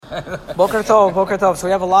Boker Tov, Boker Tov. So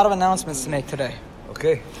we have a lot of announcements to make today.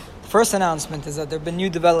 Okay. The first announcement is that there have been new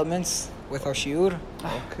developments with our shiur.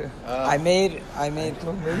 Okay. I made an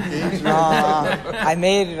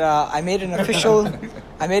official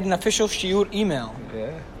shiur email.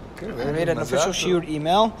 Yeah. Okay. I made an official shiur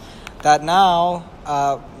email that now,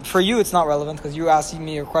 for you it's not relevant because you're asking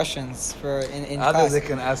me your questions in Others class. they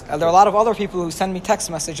can ask. There are a lot of other people who send me text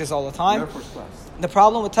messages all the time. First class. The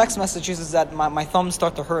problem with text messages is that my thumbs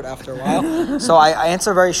start to hurt after a while. So I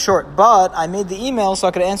answer very short. But I made the email so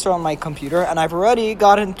I could answer on my computer, and I've already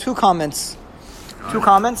gotten two comments.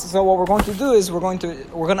 So what we're going to do is we're going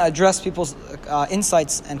to address people's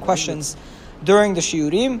insights and questions during the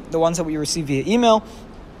shiurim, the ones that we receive via email.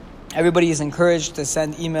 Everybody is encouraged to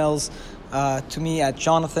send emails to me at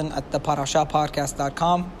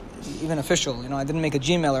jonathan@theparashapodcast.com, even official. I didn't make a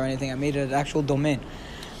Gmail or anything. I made it an actual domain.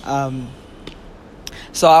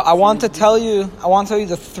 So I want to tell you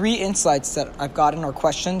the three insights that I've gotten, or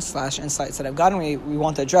questions/insights that I've gotten. We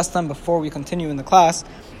want to address them before we continue in the class.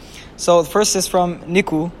 So the first is from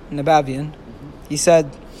Niku Nabavian. He said,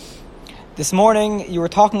 this morning you were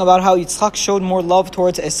talking about how Yitzchak showed more love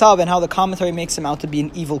towards Esav and how the commentary makes him out to be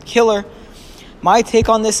an evil killer. My take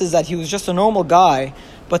on this is that he was just a normal guy,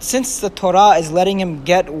 but since the Torah is letting him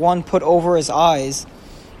get one put over his eyes,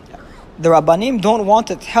 the Rabbanim don't want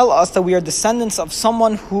to tell us that we are descendants of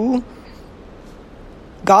someone who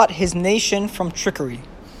got his nation from trickery.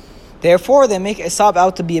 Therefore, they make Esav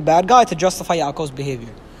out to be a bad guy to justify Yaakov's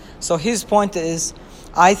behavior. So his point is,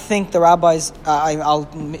 I think the rabbis, I'll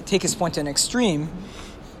take his point to an extreme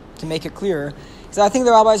to make it clearer, is I think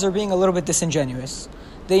the rabbis are being a little bit disingenuous.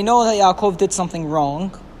 They know that Yaakov did something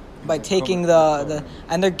wrong by taking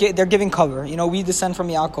and they're giving cover. We descend from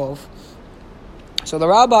Yaakov. So the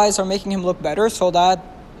rabbis are making him look better so that,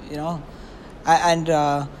 and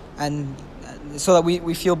so that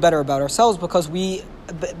we feel better about ourselves because we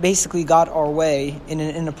basically got our way in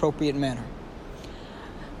an inappropriate manner.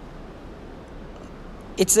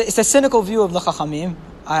 It's a cynical view of the Chachamim.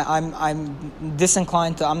 I'm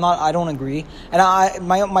disinclined to. I don't agree. And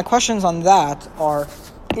my questions on that are,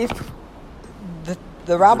 if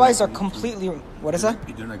the rabbis are completely. What is that?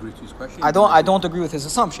 You don't agree to his question? I don't agree with his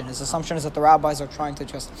assumption. His assumption is that the rabbis are trying to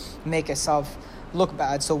just make Esav look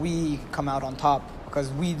bad so we come out on top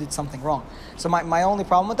because we did something wrong. So my only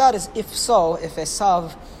problem with that is if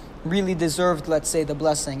Esav really deserved, let's say, the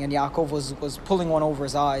blessing, and Yaakov was pulling one over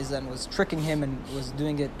his eyes and was tricking him and was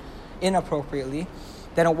doing it inappropriately,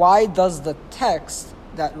 then why does the text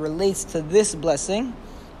that relates to this blessing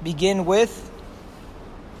begin with,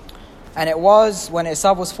 and it was when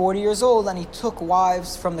Esav was 40 years old and he took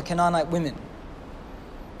wives from the Canaanite women.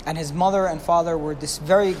 And his mother and father were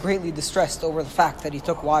very greatly distressed over the fact that he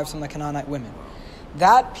took wives from the Canaanite women.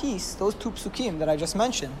 That piece, those two psukim that I just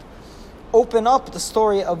mentioned, open up the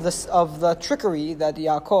story of the trickery that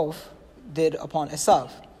Yaakov did upon Esav.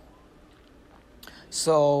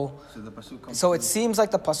 So it seems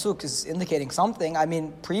like the pasuk is indicating something. I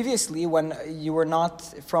mean, previously when you were not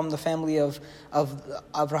from the family of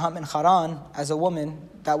Abraham and Haran as a woman,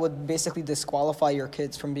 that would basically disqualify your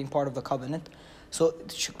kids from being part of the covenant. So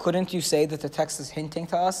couldn't you say that the text is hinting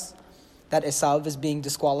to us that Esav is being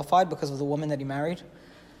disqualified because of the woman that he married?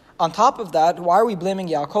 On top of that, why are we blaming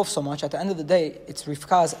Yaakov so much? At the end of the day, it's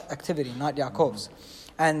Rivka's activity, not Yaakov's.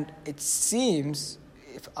 And it seems,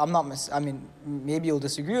 if I'm not maybe you'll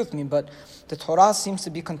disagree with me, but the Torah seems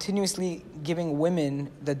to be continuously giving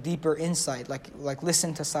women the deeper insight, like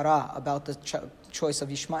listen to Sarah about the choice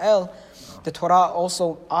of Ishmael. The Torah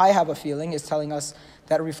also, I have a feeling, is telling us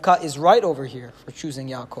that Rivka is right over here for choosing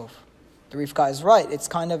Yaakov. The Rivka is right. It's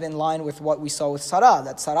kind of in line with what we saw with Sarah,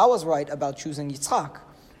 that Sarah was right about choosing Yitzchak.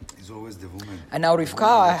 It's always the woman. And now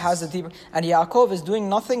Rivka has a deeper... And Yaakov is doing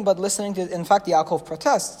nothing but listening to... In fact, Yaakov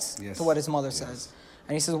protests to what his mother says.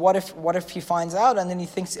 And he says, what if he finds out and then he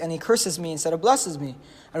thinks... And he curses me instead of blesses me.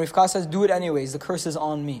 And Rivka says, do it anyways. The curse is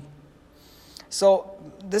on me. So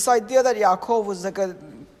this idea that Yaakov was like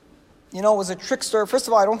was a trickster. First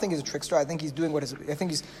of all, I don't think he's a trickster. I think he's doing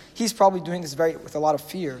he's probably doing this with a lot of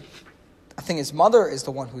fear. I think his mother is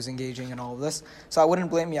the one who's engaging in all of this. So I wouldn't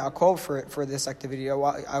blame Yaakov for this activity.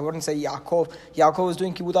 I wouldn't say Yaakov is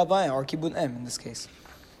doing kibbud avayim or kibbud em in this case.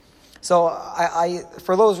 So I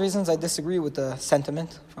for those reasons, I disagree with the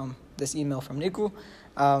sentiment from this email from Niku.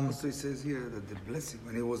 So it says here that the blessing,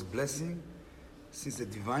 when he was blessing, since the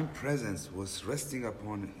divine presence was resting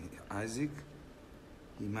upon Isaac,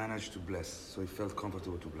 he managed to bless. So he felt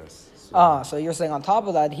comfortable to bless. So you're saying on top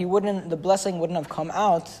of that, the blessing wouldn't have come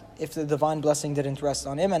out if the divine blessing didn't rest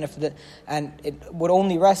on him, and it would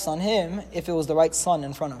only rest on him if it was the right son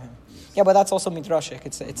in front of him. Yes. Yeah, but that's also midrashic.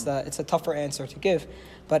 It's a tougher answer to give.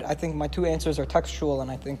 But I think my two answers are textual,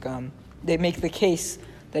 and I think they make the case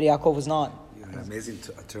that Yaakov was not. You're an amazing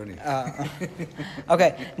attorney.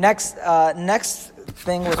 Okay, next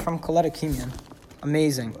thing was from Coletta Kenyon.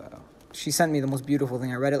 Amazing. Wow. She sent me the most beautiful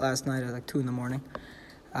thing. I read it last night at like 2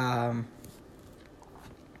 a.m.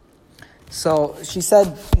 So she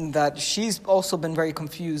said that she's also been very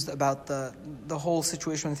confused about the whole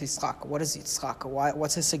situation with Yitzchak. What is Yitzchak?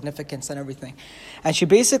 What's his significance and everything? And she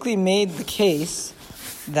basically made the case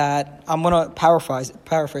that, I'm going to paraphrase,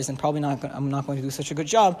 and probably I'm not going to do such a good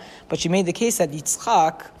job, but she made the case that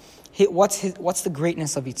Yitzchak, what's the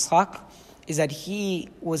greatness of Yitzchak, is that he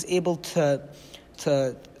was able to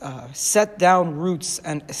set down roots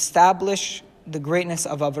and establish the greatness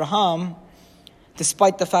of Abraham,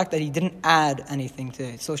 despite the fact that he didn't add anything to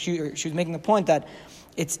it. So she was making the point that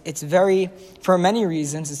it's very, for many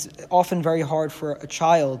reasons, it's often very hard for a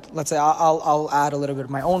child. Let's say I'll add a little bit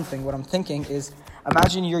of my own thing. What I'm thinking is,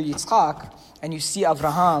 imagine you're Yitzchak and you see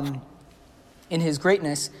Abraham in his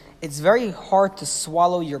greatness. It's very hard to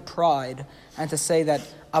swallow your pride and to say that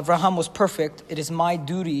Abraham was perfect. It is my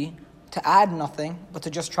duty to add nothing, but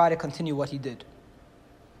to just try to continue what he did.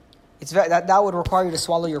 That would require you to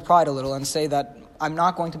swallow your pride a little and say that I'm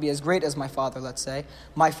not going to be as great as my father, let's say.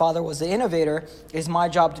 My father was the innovator. It is my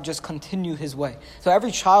job to just continue his way. So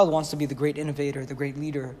every child wants to be the great innovator, the great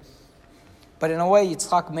leader. But in a way,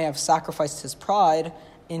 Yitzchak may have sacrificed his pride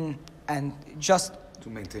and just To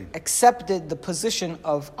maintain. accepted the position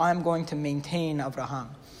of, I'm going to maintain Abraham.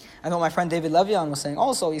 I know my friend David Levian was saying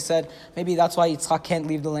also, he said, maybe that's why Yitzchak can't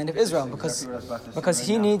leave the land of Israel, because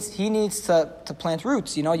he needs to plant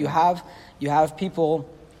roots. You know, you have people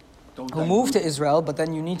who move to Israel, but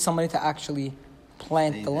then you need somebody to actually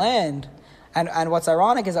plant the land. And what's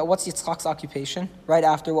ironic is that what's Yitzchak's occupation? Right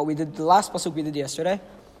after what we did, the last pasuk we did yesterday,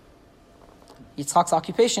 Yitzchak's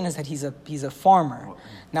occupation is that he's a farmer.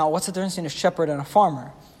 Now, what's the difference between a shepherd and a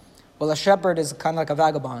farmer? Well, a shepherd is kind of like a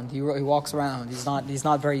vagabond. He walks around. He's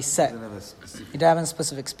not very set. He doesn't have a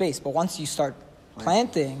specific space. But once you start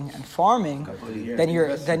planting and farming, then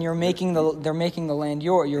you're making they're making the land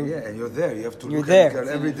yours. And you're there. You have to look there. at it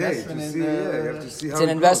every day to see. You have to see how it's an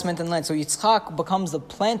investment in land. So Yitzchak becomes the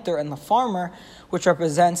planter and the farmer, which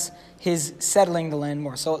represents his settling the land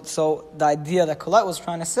more. So the idea that Colette was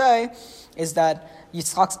trying to say is that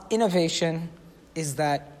Yitzchak's innovation is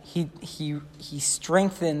that he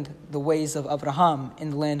strengthened the ways of Abraham in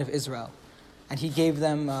the land of Israel. And he gave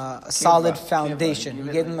them a solid foundation.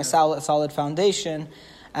 He gave them a solid foundation,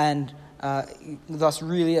 and thus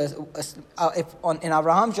really, in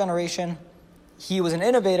Abraham's generation, he was an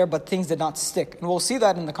innovator, but things did not stick. And we'll see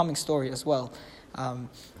that in the coming story as well,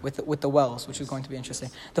 with the wells, which is going to be interesting.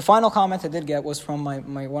 The final comment I did get was from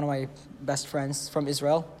one of my best friends from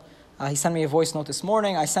Israel. He sent me a voice note this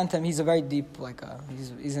morning. I sent him. He's a very deep,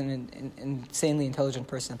 he's an insanely intelligent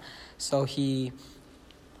person. So he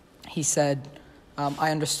said, I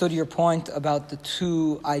understood your point about the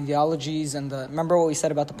two ideologies and remember what we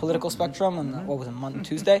said about the political spectrum on what was it, Monday,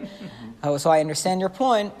 Tuesday? So I understand your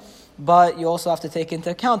point, but you also have to take into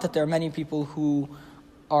account that there are many people who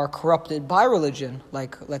are corrupted by religion,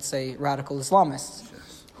 like, let's say, radical Islamists,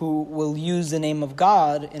 who will use the name of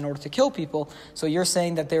God in order to kill people. So you're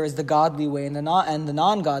saying that there is the godly way and the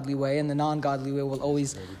non-godly way, and the non-godly way will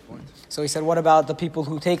always... So he said, what about the people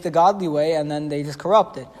who take the godly way and then they just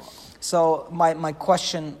corrupt it? So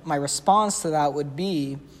my response to that would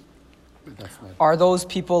be, are those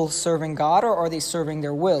people serving God, or are they serving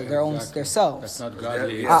their will, their selves? That's not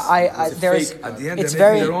godly. At the end,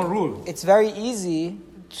 they're making their own rule. It's very easy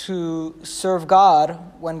to serve God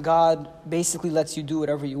when God basically lets you do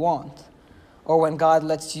whatever you want, or when God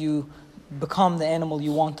lets you become the animal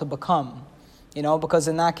you want to become. You know, because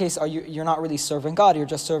in that case, you're not really serving God; you're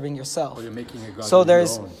just serving yourself. Or you're making a God so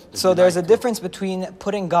of there's a difference between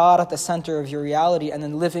putting God at the center of your reality and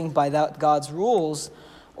then living by God's rules,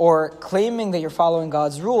 or claiming that you're following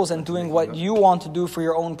God's rules and doing what you want to do for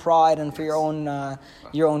your own pride and for your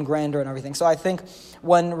own grandeur and everything. So I think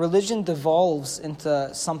when religion devolves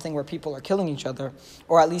into something where people are killing each other,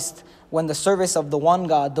 or at least when the service of the one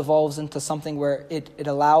God devolves into something where it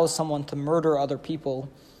allows someone to murder other people,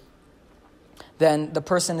 then the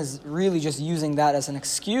person is really just using that as an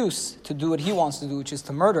excuse to do what he wants to do, which is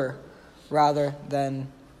to murder, rather than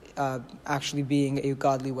actually being a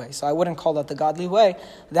godly way. So I wouldn't call that the godly way.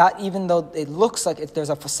 That, even though it looks like there's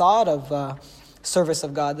a facade of service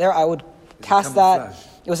of God there, I would cast that.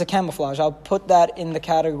 It was a camouflage. I'll put that in the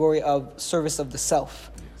category of service of the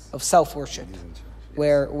self, of self-worship,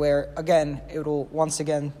 where again, it will once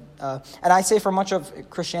again, and I say for much of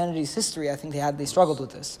Christianity's history, I think they struggled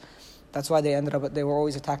with this. That's why they were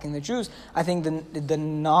always attacking the Jews. I think the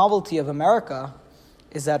novelty of America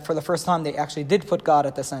is that for the first time they actually did put God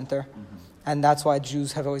at the center. And that's why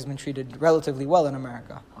Jews have always been treated relatively well in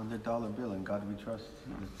America. On the dollar bill, in God we trust.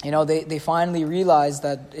 They finally realized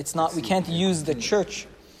that we can't use the church.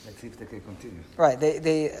 Let's see if they can continue. Right.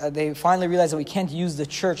 They finally realized that we can't use the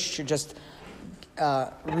church to just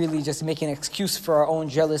really just make an excuse for our own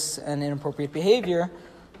jealous and inappropriate behavior.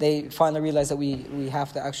 They finally realized that we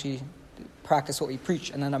have to actually practice what we preach.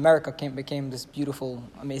 And then America became this beautiful,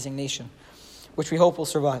 amazing nation, which we hope will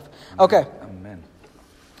survive. Okay. Amen.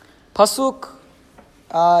 Pasuk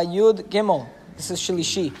Yud Gimel. This is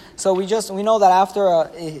Shilishi. So we know that after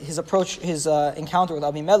his encounter with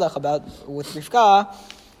Abimelech with Rivka,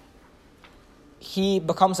 he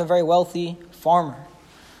becomes a very wealthy farmer.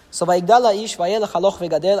 So the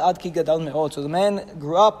man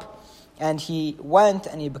grew up and he went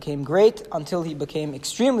and he became great until he became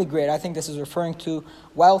extremely great. I think this is referring to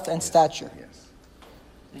wealth and stature. Yes.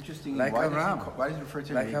 Interesting. Like why Abraham. Why does it refer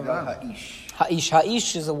to like Ha'ish?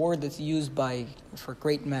 Ha'ish is a word that's used for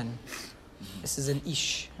great men. This is an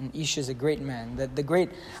ish. An ish is a great man. The great.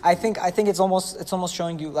 I think it's almost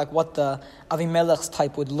showing you like what the Avimelech's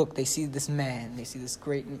type would look. They see this man. They see this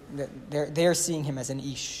great. They're seeing him as an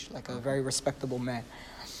ish, like a very respectable man.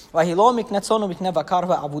 And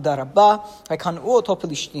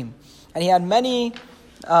he had many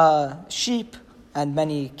sheep and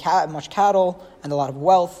much cattle and a lot of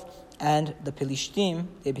wealth, and the Pelishtim,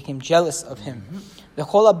 they became jealous of him. And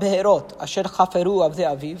all of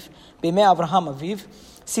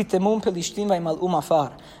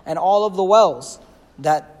the wells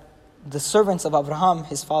that the servants of Abraham,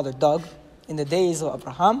 his father, dug in the days of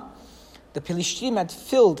Abraham, the Pelishtim had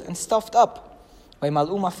filled and stuffed up,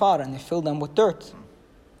 and they filled them with dirt.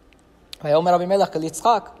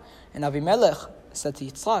 And Abimelech said to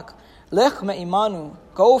Yitzchak, Lech me'imanu,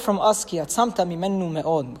 go from us, ki atzamta mimenu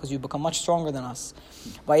me'od, because you become much stronger than us.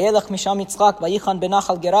 Vayelech misham Yitzchak, vayichan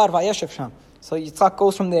benachal Gerar, vayeshev sham. So Yitzchak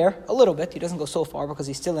goes from there a little bit. He doesn't go so far because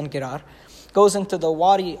he's still in Gerar. Goes into the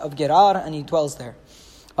wadi of Gerar and he dwells there.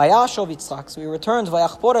 Vayashov Yitzchak, so he returns.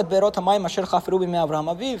 Vayachpor et berot hamayim asher chaferu b'mei Avraham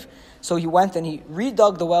aviv. So he went and he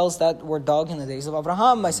redug the wells that were dug in the days of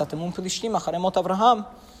Abraham. Vaysatemum Pelishtim acharei mot Avraham,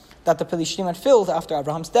 that the Pelishtim had filled after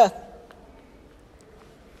Abraham's death.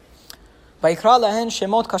 And he called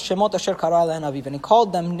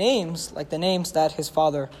them names like the names that his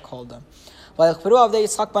father called them. And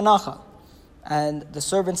the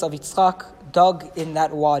servants of Yitzchak dug in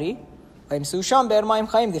that wadi. They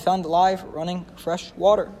found live, running, fresh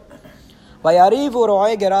water. The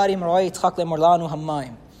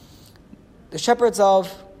shepherds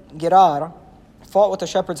of Gerar fought with the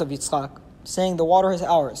shepherds of Yitzchak, saying, the water is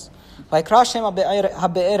ours.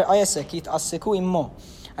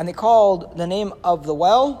 And they called the name of the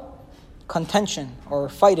well contention or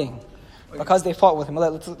fighting, because they fought with him.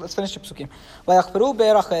 Let's finish the psukim.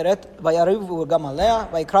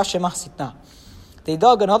 They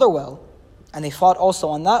dug another well, and they fought also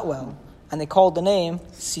on that well, and they called the name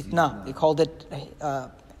Sitna. They called it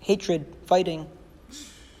hatred, fighting.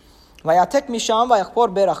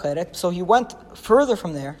 So he went further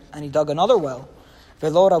from there, and he dug another well,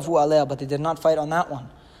 but they did not fight on that one.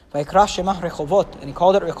 And he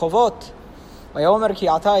called it Rechovot.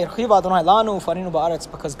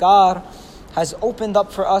 Because God has opened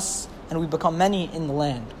up for us and we become many in the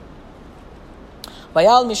land.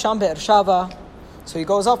 So he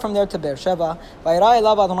goes up from there to Beersheba.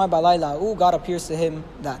 God appears to him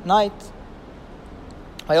that night.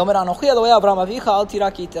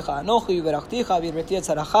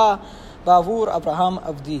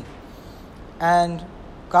 And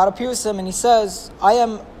God appears to him and he says, I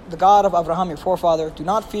am the God of Abraham, your forefather. Do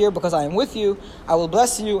not fear, because I am with you. I will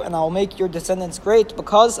bless you, and I will make your descendants great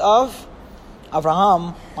because of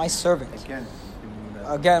Abraham, my servant.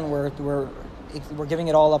 Again, we're giving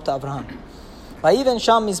it all up to Abraham. Vayiven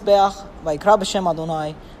sham mizbeach, vayikra b'shem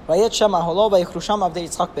Adonai, vayet shem aholo, vayichru sham avdei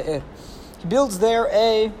Yitzchak be'er. He builds there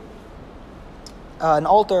an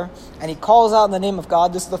altar, and he calls out in the name of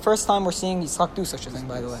God. This is the first time we're seeing Yitzchak do such a thing,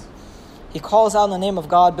 by the way. He calls out in the name of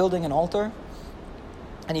God, building an altar.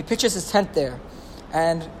 And he pitches his tent there.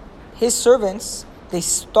 And his servants, they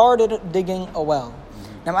started digging a well.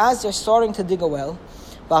 Now as they're starting to dig a well,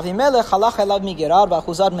 Avimelech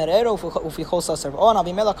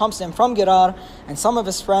comes to him from Gerar, and some of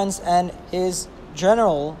his friends and his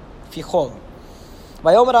general Fichol.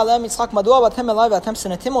 Yitzchak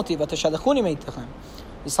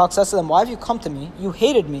says to them, why have you come to me? You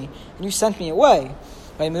hated me, and you sent me away.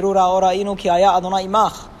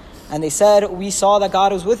 And they said, we saw that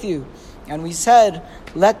God was with you. And we said,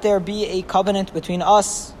 let there be a covenant between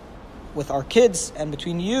us, with our kids, and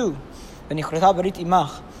between you.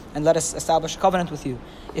 And let us establish a covenant with you.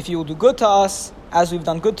 If you will do good to us, as we've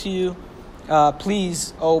done good to you,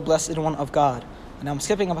 please, O blessed one of God. And I'm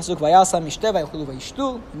skipping a pasuk.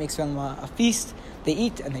 He makes them a feast. They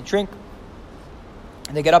eat and they drink.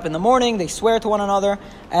 And they get up in the morning. They swear to one another,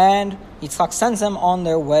 and Yitzchak sends them on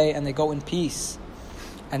their way, and they go in peace.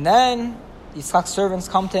 And then Yitzchak's servants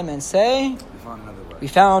come to him and say, "We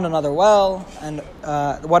found another well." And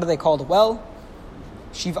what do they call the well?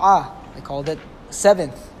 Shiv'ah. They called it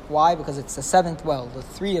seventh. Why? Because it's the seventh well. The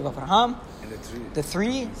three of Abraham. The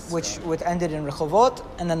three, which ended in Rechovot,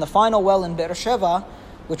 and then the final well in Beersheba,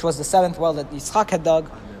 which was the seventh well that Yitzchak had dug,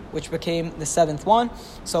 which became the seventh one.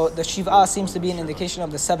 So the Shiv'ah seems to be an indication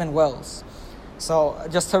of the 7 wells. So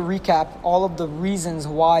just to recap, all of the reasons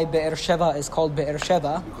why Beersheba is called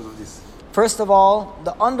Beersheba. Because of this. First of all,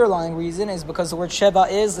 the underlying reason is because the word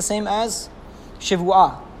Sheva is the same as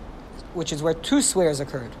Shivu'ah, which is where 2 swears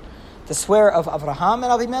occurred. The swear of Abraham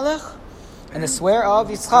and Avimelech, and the swear of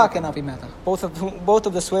Yitzchak and Avimelech. Both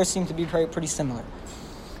of the swears seem to be pretty similar.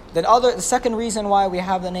 The second reason why we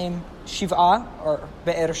have the name Shiv'ah or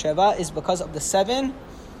Be'er-Sheva is because of the 7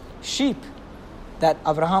 sheep that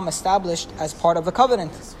Abraham established as part of the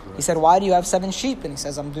covenant. He said, "Why do you have 7 sheep?" And he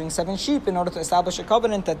says, "I'm doing 7 sheep in order to establish a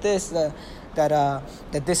covenant that this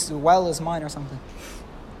well is mine," or something.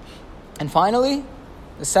 And finally,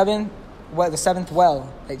 the seventh well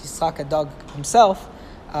that Yitzchak had dug himself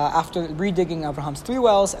after redigging Abraham's 3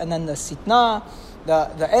 wells, and then the Sitna,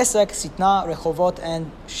 the Esek, Sitna, Rechovot,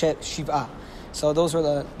 and Shiv'ah. So those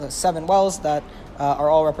were the 7 wells that are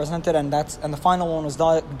all represented, and the final one was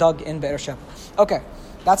dug in Beersheba. Okay,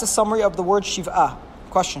 that's a summary of the word Shiv'ah.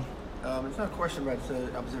 Question? It's not a question, but it's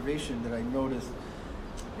an observation that I noticed.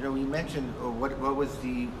 You know, you mentioned what was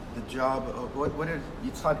the job of what did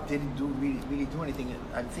Yitzchak didn't really do anything.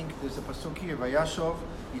 I think there's a pasuk here. Vayashov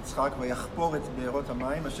Yitzchak vayachpor et be'erot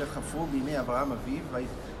hamayim asher chafru b'imei Avraham aviv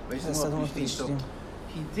vayisemu Plishtim. So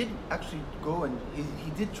he did actually go and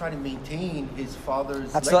he did try to maintain his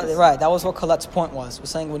father's legacy. Right. That was what Colette's point was. We're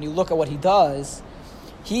saying when you look at what he does,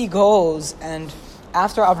 he goes and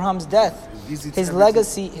after Abraham's death, his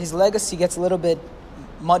legacy gets a little bit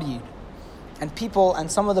muddied. And people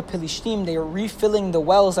and some of the Pelishtim, they are refilling the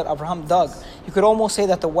wells that Abraham dug. You could almost say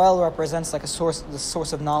that the well represents like the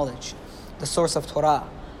source of knowledge, the source of Torah.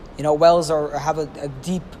 You know, wells have a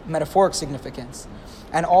deep metaphoric significance.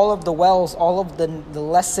 And all of the wells, all of the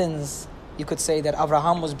lessons, you could say, that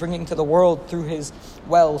Abraham was bringing to the world through his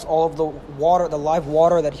wells, all of the water, the live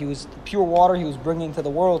water the pure water he was bringing to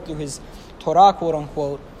the world through his Torah, quote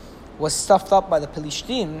unquote, was stuffed up by the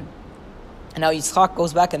Pelishtim. And now Yitzchak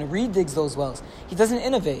goes back and redigs those wells. He doesn't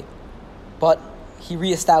innovate, but he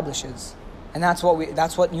reestablishes. And that's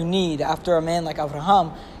what you need after a man like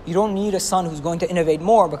Abraham. You don't need a son who's going to innovate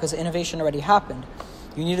more because the innovation already happened.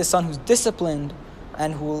 You need a son who's disciplined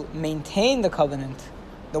and who will maintain the covenant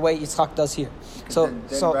the way Yitzchak does here. So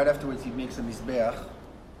right afterwards he makes a mizbeach.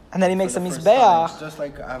 And then he makes a mizbeach, just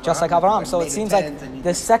like Abraham. So it seems like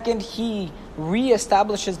the second he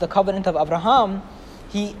reestablishes the covenant of Abraham,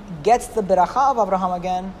 he gets the beracha of Abraham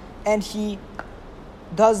again, and he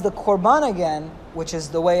does the korban again, which is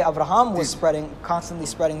the way Abraham was constantly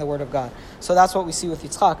spreading the word of God. So that's what we see with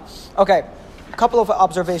Yitzchak. Okay, a couple of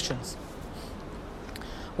observations.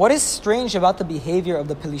 What is strange about the behavior of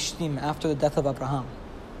the Pelishtim after the death of Abraham?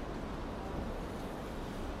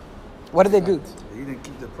 What did they do? They didn't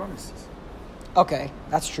keep their promises. Okay,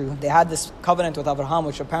 that's true. They had this covenant with Abraham,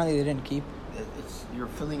 which apparently they didn't keep. You're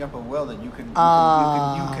filling up a well that you can.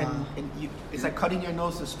 It's like cutting your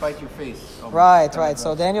nose to spite your face. Almost. Right.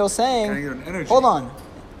 So Daniel's saying, hold on,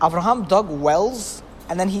 Abraham dug wells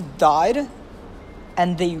and then he died,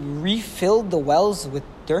 and they refilled the wells with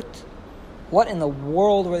dirt. What in the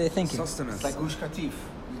world were they thinking? Sustenance. It's like Gush Katif.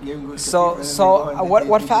 So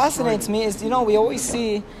what fascinates me is, we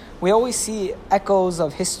always see echoes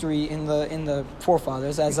of history in the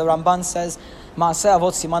forefathers, as the Ramban says, Maaseh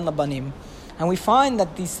Avot Siman Labanim, and we find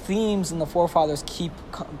that these themes in the forefathers keep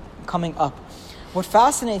coming up. What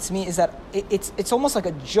fascinates me is that it's almost like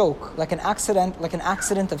a joke, like an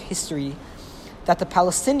accident of history, that the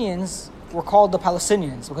Palestinians were called the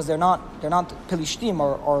Palestinians because they're not Pelishtim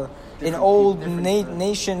or an old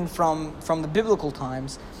nation from the biblical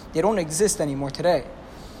times. They don't exist anymore today.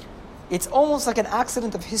 It's almost like an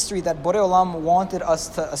accident of history that Borei Olam wanted us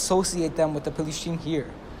to associate them with the Pelishtim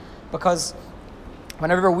here. Because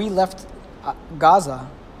whenever we left Gaza,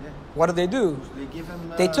 what did they do?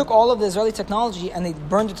 They took all of the Israeli technology and they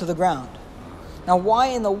burned it to the ground. Now, why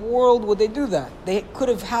in the world would they do that? They could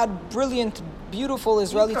have had brilliant, beautiful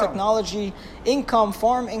Israeli technology,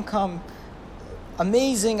 farm income,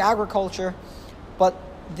 amazing agriculture, but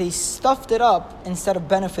they stuffed it up instead of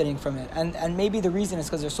benefiting from it. And maybe the reason is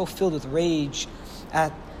because they're so filled with rage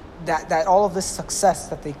at that all of this success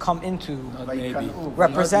that they come into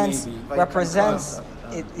represents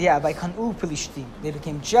it. Yeah, by Kanu Pilishtim, they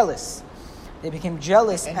became jealous. They became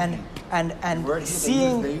jealous and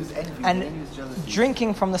seeing and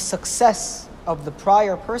drinking from the success of the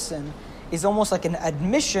prior person is almost like an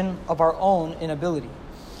admission of our own inability.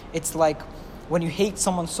 It's like when you hate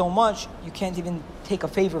someone so much, you can't even take a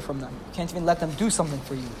favor from them. You can't even let them do something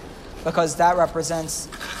for you because that represents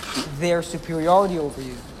their superiority over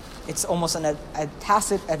you. It's almost a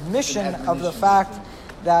tacit admission of the fact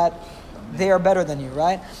that they are better than you,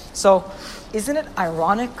 right? So isn't it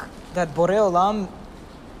ironic that Borei Olam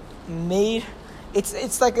made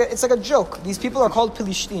it's like a joke. These people are called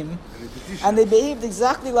Pilishtim, and they behaved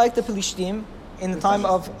exactly like the Pilishtim in the time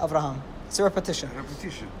of Abraham. It's a repetition.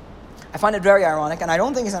 I find it very ironic, and I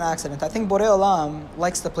don't think it's an accident. I think Borei Olam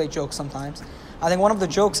likes to play jokes sometimes. I think one of the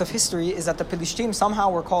jokes of history is that the Pilishtim somehow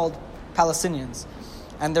were called Palestinians,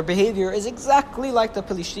 and their behavior is exactly like the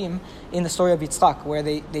Pilishtim in the story of Yitzchak, where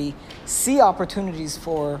they see opportunities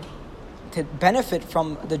to benefit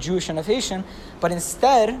from the Jewish innovation, but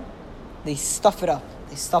instead they stuff it up.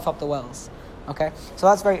 They stuff up the wells. Okay, so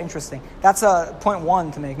that's very interesting. That's point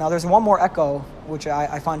one to make. Now there's one more echo, which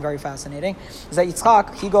I find very fascinating, is that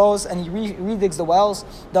Yitzchak, he goes and he redigs the wells,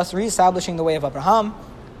 thus reestablishing the way of Abraham.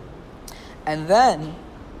 And then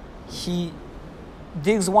he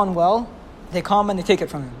digs one well, they come and they take it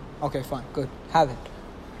from him. Okay, fine, good, have it.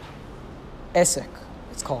 Esek,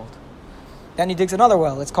 it's called. Then he digs another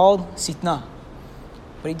well, it's called Sitna.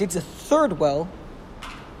 But he digs a third well,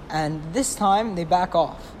 and this time they back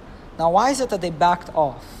off. Now, why is it that they backed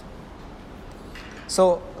off?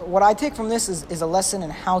 So, what I take from this is a lesson in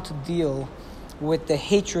how to deal with the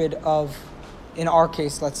hatred of, in our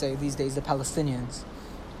case, let's say, these days, the Palestinians.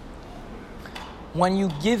 When you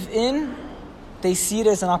give in, they see it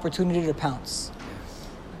as an opportunity to pounce.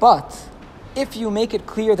 But, if you make it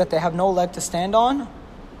clear that they have no leg to stand on,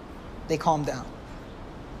 they calm down.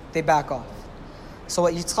 They back off. So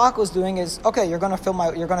what Yitzchak was doing is, okay, you're going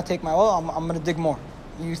to take my oil, I'm going to dig more.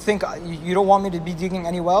 You think you don't want me to be digging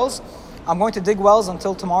any wells? I'm going to dig wells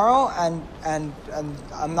until tomorrow, and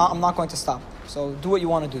I'm not going to stop. So do what you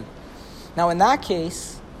want to do. Now in that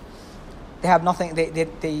case, they have nothing.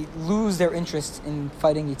 They lose their interest in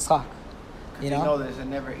fighting Yitzchak. You know there's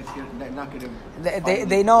not going to.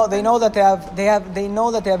 They know that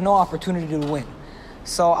they have no opportunity to win.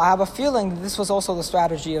 So I have a feeling that this was also the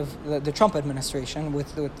strategy of the Trump administration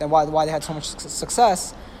with why they had so much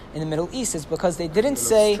success in the Middle East is because they didn't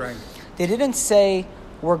say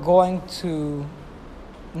we're going to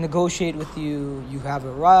negotiate with you. You have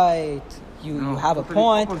a right. You have a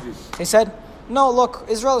point. Opposite. They said, no, look,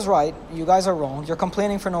 Israel is right. You guys are wrong. You're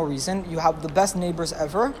complaining for no reason. You have the best neighbors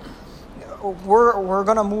ever. We're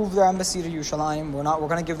gonna move their embassy to Yerushalayim. We're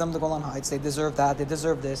gonna give them the Golan Heights. They deserve that. They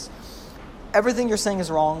deserve this. Everything you're saying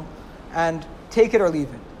is wrong, and take it or leave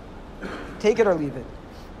it. Take it or leave it.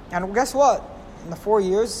 And guess what? In the 4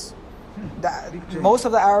 years, most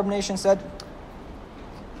of the Arab nations said,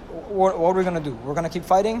 what are we going to do? We're going to keep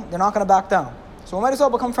fighting? They're not going to back down. So we might as well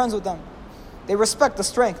become friends with them. They respect the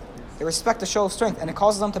strength. They respect the show of strength, and it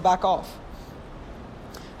causes them to back off.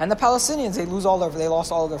 And the Palestinians, they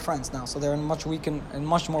lost all of their friends now, so they're in much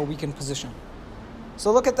more weakened position.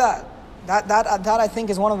 So look at that. That I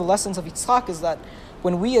think is one of the lessons of Yitzchak, is that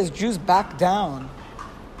when we as Jews back down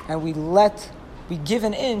and we give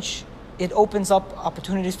an inch, it opens up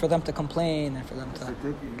opportunities for them to complain and for them to...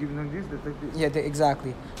 Give them this, they take this. Yeah,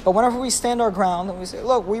 exactly. But whenever we stand our ground and we say,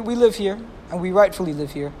 look, we live here, and we rightfully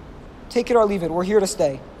live here. Take it or leave it. We're here to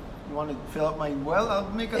stay. You want to fill up my well?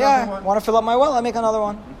 I'll make another one. Want to fill up my well? I'll make another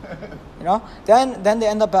one. You know? Then they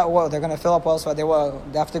end up at, they're going to fill up wells, so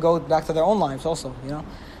they have to go back to their own lives also, you know?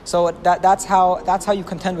 So that's how you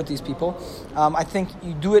contend with these people. I think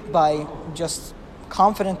you do it by just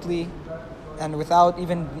confidently and without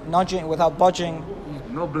even nudging, without budging.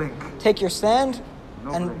 No blink. Take your stand,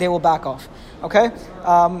 they will back off. Okay?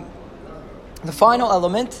 The final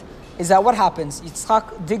element is that what happens?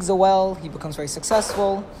 Yitzchak digs a well, he becomes very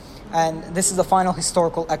successful, and this is the final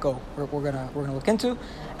historical echo we're gonna look into.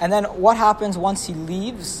 And then what happens once he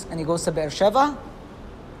leaves and he goes to Beersheba?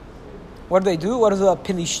 What do? What do the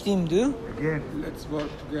Pilishtim do? Again, let's work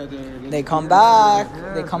together. They come back.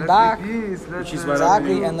 They come back.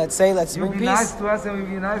 Exactly, and let's bring peace. Nice to us and we'll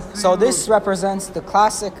be nice to So you. this represents the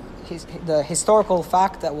classic the historical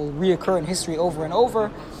fact that will reoccur in history over and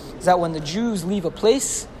over is that when the Jews leave a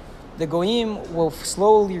place, the Goyim will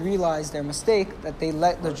slowly realize their mistake, that they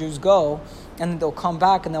let the Jews go, and they'll come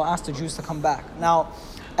back and they'll ask the Jews to come back. Now,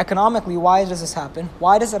 economically, why does this happen?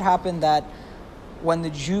 Why does it happen that when the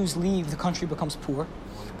Jews leave, the country becomes poor?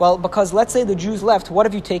 Well, because let's say the Jews left, what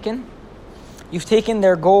have you taken? You've taken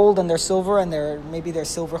their gold and their silver and maybe their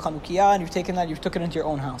silver Chanukiah, and you've taken that, you've took it into your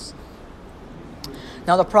own house.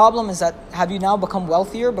 Now the problem is that, have you now become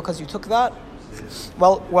wealthier because you took that?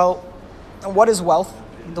 Well, what is wealth?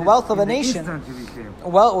 The wealth of a nation.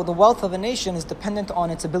 Well, the wealth of a nation is dependent on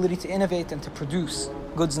its ability to innovate and to produce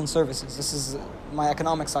goods and services. This is my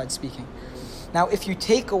economic side speaking. Now, if you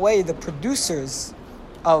take away the producers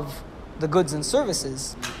of the goods and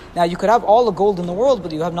services, now you could have all the gold in the world,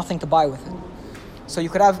 but you have nothing to buy with it. So you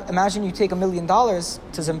could have, imagine you take $1 million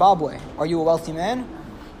to Zimbabwe. Are you a wealthy man?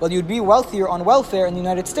 Well, you'd be wealthier on welfare in the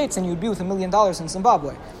United States than you'd be with $1 million in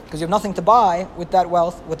Zimbabwe, because you have nothing to buy with that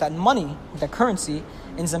wealth, with that money, with that currency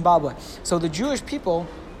in Zimbabwe. So the Jewish people,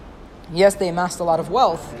 yes, they amassed a lot of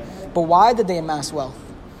wealth, but why did they amass wealth?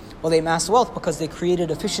 Well, they amassed wealth because they created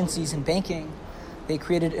efficiencies in banking, they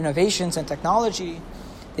created innovations in technology,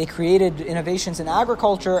 they created innovations in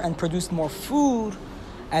agriculture and produced more food,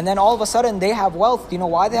 and then all of a sudden they have wealth. Do you know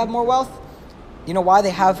why they have more wealth? Do you know why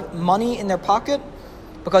they have money in their pocket?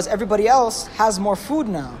 Because everybody else has more food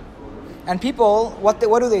now. And people, what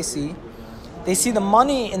do they see? They see the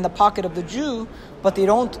money in the pocket of the Jew, but they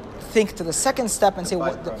don't think to the second step and say,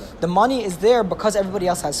 the money is there because everybody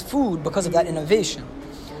else has food, because of that innovation.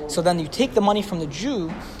 So then you take the money from the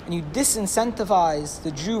Jew and you disincentivize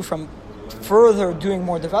the Jew from further doing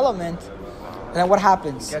more development, and then what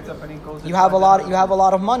happens? You have a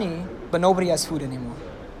lot of money, but nobody has food anymore.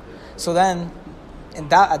 So then,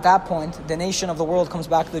 at that point, the nation of the world comes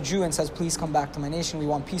back to the Jew and says, "Please come back to my nation. We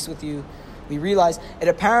want peace with you." We realize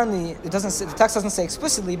the text doesn't say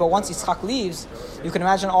explicitly, but once Yitzchak leaves, you can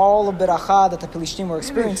imagine all the beracha that the Philistines were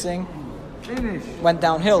experiencing went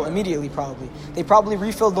downhill immediately. Probably they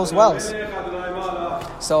refilled those wells.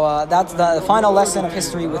 So that's the final lesson of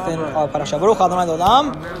history within our parasha. Baruch Adonai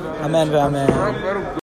Olam. Amen. Amen.